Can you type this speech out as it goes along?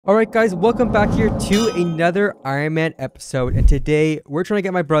Alright guys, welcome back here to another Ironman episode, and today we're trying to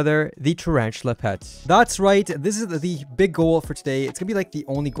get my brother the tarantula pet. That's right, this is the big goal for today. It's gonna be like the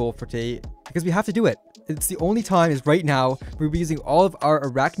only goal for today because we have to do it. It's the only time is right now. We'll be using all of our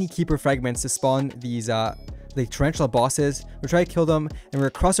Arachne Keeper fragments to spawn these the tarantula bosses. We'll try to kill them and we're gonna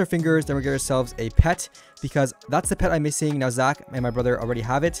cross our fingers, then we'll get ourselves a pet because that's the pet I'm missing. Now Zach and my brother already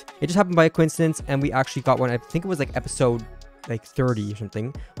have it. It just happened by coincidence and we actually got one. I think it was like episode 30 or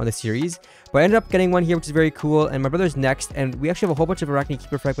something on the series, but I ended up getting one here, which is very cool. And my brother's next, and we actually have a whole bunch of Arachne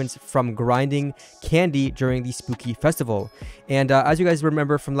Keeper fragments from grinding candy during the spooky festival. And as you guys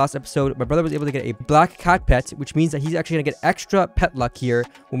remember from last episode, my brother was able to get a black cat pet, which means that he's actually gonna get extra pet luck here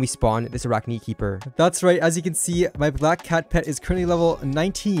when we spawn this Arachne Keeper. That's right, as you can see, my black cat pet is currently level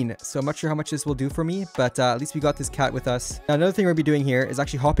 19, so I'm not sure how much this will do for me, but at least we got this cat with us. Now, another thing we're gonna be doing here is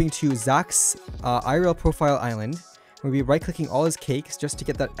actually hopping to Zach's IRL profile island. We'll be right-clicking all his cakes just to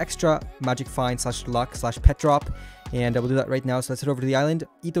get that extra magic find / luck / pet drop. And we'll do that right now. So let's head over to the island,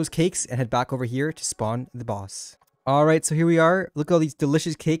 eat those cakes, and head back over here to spawn the boss. Alright, so here we are. Look at all these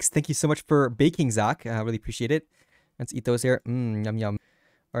delicious cakes. Thank you so much for baking, Zach. I really appreciate it. Let's eat those here. Yum, yum.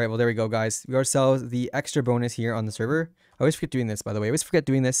 Alright, well, there we go, guys. We got ourselves the extra bonus here on the server. I always forget doing this, by the way. I always forget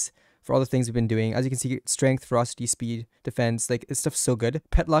doing this for all the things we've been doing. As you can see, strength, ferocity, speed, defense, like this stuff's so good.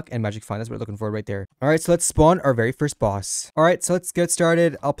 Pet luck and magic find, that's what we're looking for right there. All right, so let's spawn our very first boss. All right, so let's get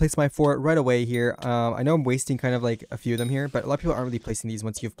started. I'll place my 4 right away here. I know I'm wasting kind of like a few of them here, but a lot of people aren't really placing these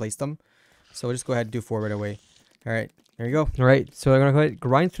once you've placed them. So we'll just go ahead and do 4 right away. All right, there you go. All right, so I'm gonna go ahead and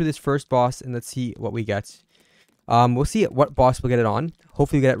grind through this first boss and let's see what we get. We'll see what boss we'll get it on.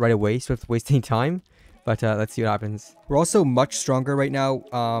 Hopefully we get it right away, so it's wasting time. But let's see what happens. We're also much stronger right now.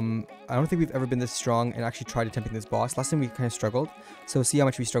 I don't think we've ever been this strong and actually tried attempting this boss. Last time we kind of struggled. So see how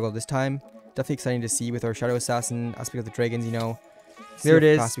much we struggled this time. Definitely exciting to see with our Shadow Assassin, aspect of the dragons, you know. There it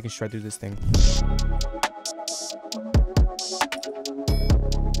is. Fast we can shred through this thing.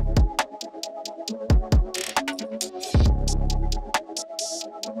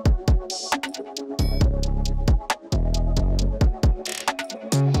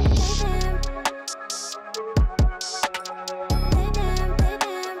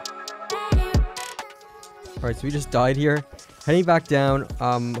 Alright, so we just died here. Heading back down.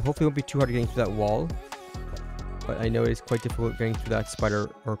 Hopefully it won't be too hard getting through that wall. But I know it's quite difficult getting through that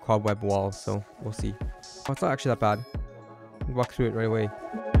spider or cobweb wall, so we'll see. Oh, it's not actually that bad. We walk through it right away.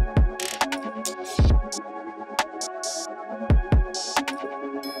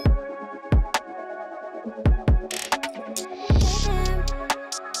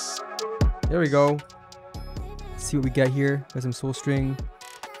 There we go. Let's see what we get here. Got some soul string.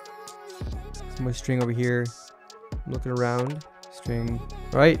 My string over here. I'm looking around. String.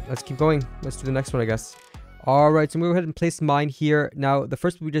 Alright, let's keep going. Let's do the next one, I guess. Alright, so I'm going to go ahead and place mine here. Now, the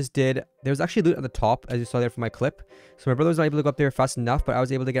first one we just did, there was actually loot at the top, as you saw there from my clip. So my brother was not able to go up there fast enough, but I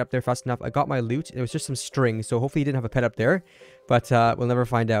was able to get up there fast enough. I got my loot. It was just some string, so hopefully he didn't have a pet up there. But we'll never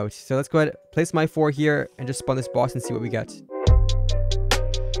find out. So let's go ahead, place my 4 here, and just spawn this boss and see what we get.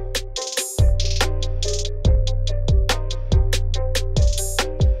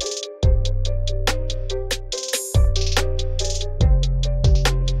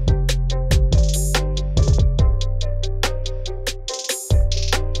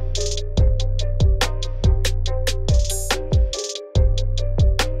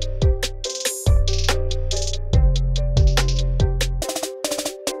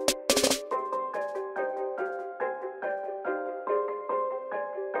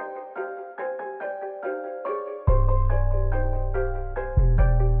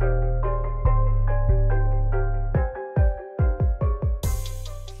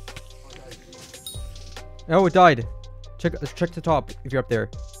 Oh, it died. Let's check the top if you're up there.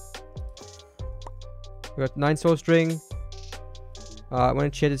 We got 9 soul string, 1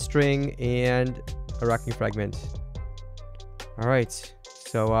 enchanted string, and Arachne fragment. Alright,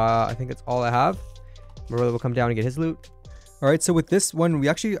 so I think that's all I have. My brother will come down and get his loot. Alright, so with this one, we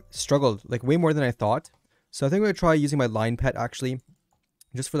actually struggled, like way more than I thought. So I think I'm going to try using my lion pet actually,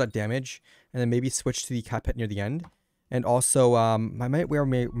 just for that damage, and then maybe switch to the cat pet near the end. And also, I might wear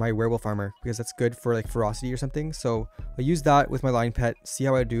my werewolf armor because that's good for like ferocity or something. So I'll use that with my lion pet, see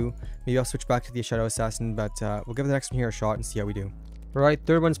how I do. Maybe I'll switch back to the Shadow Assassin, but we'll give the next one here a shot and see how we do. All right,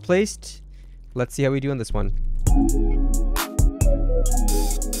 3rd one's placed. Let's see how we do on this one.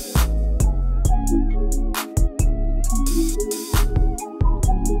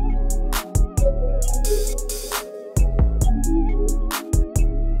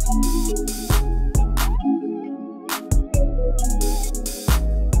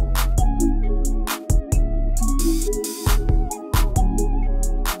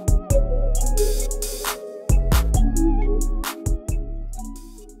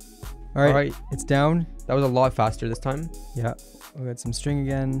 All right, it's down. That was a lot faster this time. Yeah, we got some string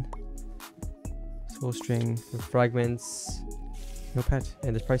again. Soul string. Some fragments. No pet.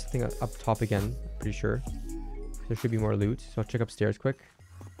 And there's probably something up top again. Pretty sure. There should be more loot. So I'll check upstairs quick.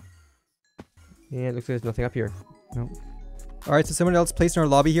 And it looks like there's nothing up here. Nope. All right, so someone else placed in our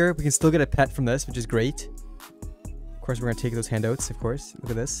lobby here. We can still get a pet from this, which is great. Of course, we're going to take those handouts, of course.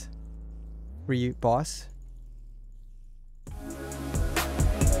 Look at this. Free boss.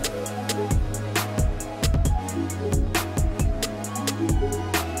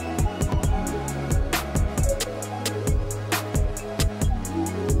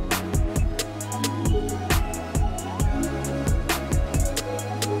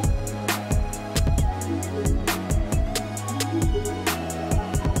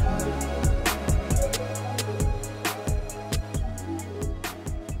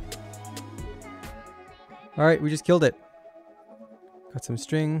 All right, we just killed it. Got some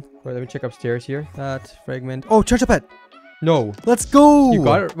string. All right, let me check upstairs here. That fragment. Oh, treasure pet. No. Let's go. You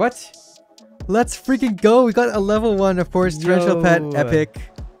got it? What? Let's freaking go. We got a level 1, of course. Tarantula pet, epic.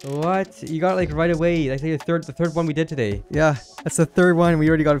 What? You got it like right away. I think the third one we did today. Yeah, that's the third one. We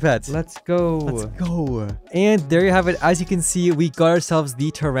already got a pet. Let's go. Let's go. And there you have it. As you can see, we got ourselves the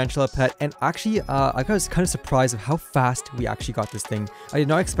tarantula pet. And actually, I was kind of surprised of how fast we actually got this thing. I did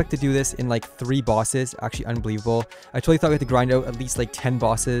not expect to do this in like 3 bosses. Actually, unbelievable. I totally thought we had to grind out at least like 10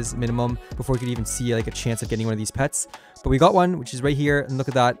 bosses minimum before we could even see like a chance of getting one of these pets. But we got one, which is right here. And look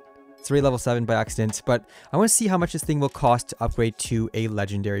at that. It's already level 7 by accident, but I want to see how much this thing will cost to upgrade to a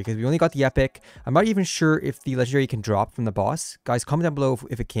legendary, because we only got the epic. I'm not even sure if the legendary can drop from the boss. Guys, comment down below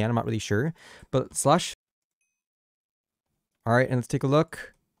if it can. I'm not really sure, but slash. All right, and let's take a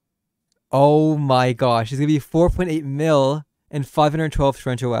look. Oh my gosh, it's gonna be 4.8 mil and 512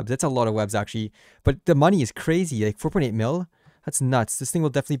 torrential webs. That's a lot of webs actually, but the money is crazy. Like 4.8 mil, that's nuts. This thing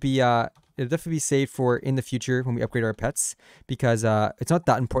will definitely be it'll definitely be saved for in the future when we upgrade our pets, because it's not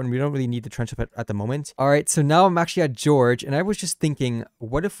that important. We don't really need the tarantula pet at the moment. All right, so now I'm actually at George, and I was just thinking,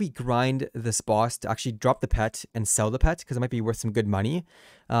 what if we grind this boss to actually drop the pet and sell the pet, because it might be worth some good money,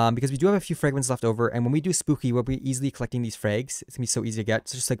 because we do have a few fragments left over, and when we do spooky, we'll be easily collecting these frags. It's gonna be so easy to get.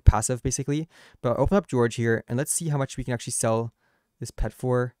 It's just like passive basically. But I'll open up George here, and let's see how much we can actually sell this pet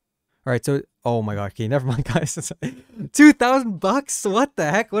for. All right, so, oh my god, okay, never mind, guys. 2,000 bucks? What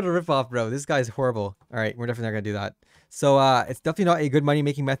the heck? What a ripoff, bro. This guy's horrible. All right, we're definitely not gonna do that. So, it's definitely not a good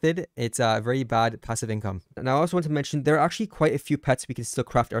money-making method. It's a very bad passive income. Now, I also want to mention, there are actually quite a few pets we can still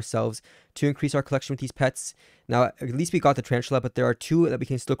craft ourselves to increase our collection with these pets. Now, at least we got the tarantula, but there are 2 that we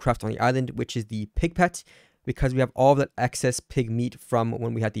can still craft on the island, which is the pig pet, because we have all of that excess pig meat from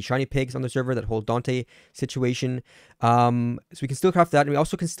when we had the shiny pigs on the server, that whole Dante situation. So we can still craft that, and we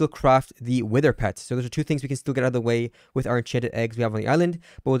also can still craft the wither pet. So those are 2 things we can still get out of the way with our enchanted eggs we have on the island,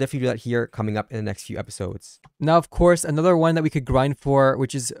 but we'll definitely do that here coming up in the next few episodes. Now, of course, another one that we could grind for,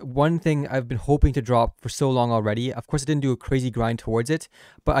 which is one thing I've been hoping to drop for so long already. Of course, I didn't do a crazy grind towards it,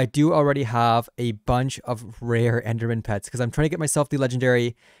 but I do already have a bunch of rare Enderman pets, because I'm trying to get myself the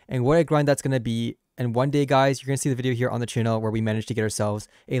legendary, and what a grind that's going to be. And one day, guys, you're going to see the video here on the channel where we managed to get ourselves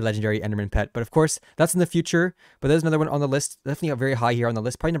a legendary Enderman pet. But of course, that's in the future. But there's another one on the list, definitely very high here on the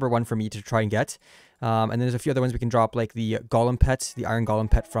list. Probably number 1 for me to try and get. And then there's a few other ones we can drop, like the golem pet, the iron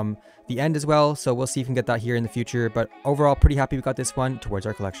golem pet from the end as well. So we'll see if we can get that here in the future. But overall, pretty happy we got this one towards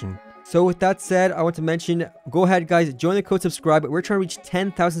our collection. So with that said, I want to mention, go ahead guys, join the code subscribe. We're trying to reach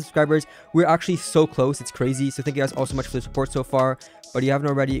 10,000 subscribers. We're actually so close. It's crazy. So thank you guys all so much for the support so far. But if you haven't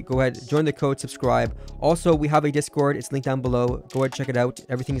already, go ahead, join the code, subscribe. Also, we have a Discord. It's linked down below. Go ahead, check it out.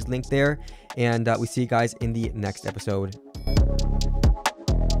 Everything is linked there. And we see you guys in the next episode.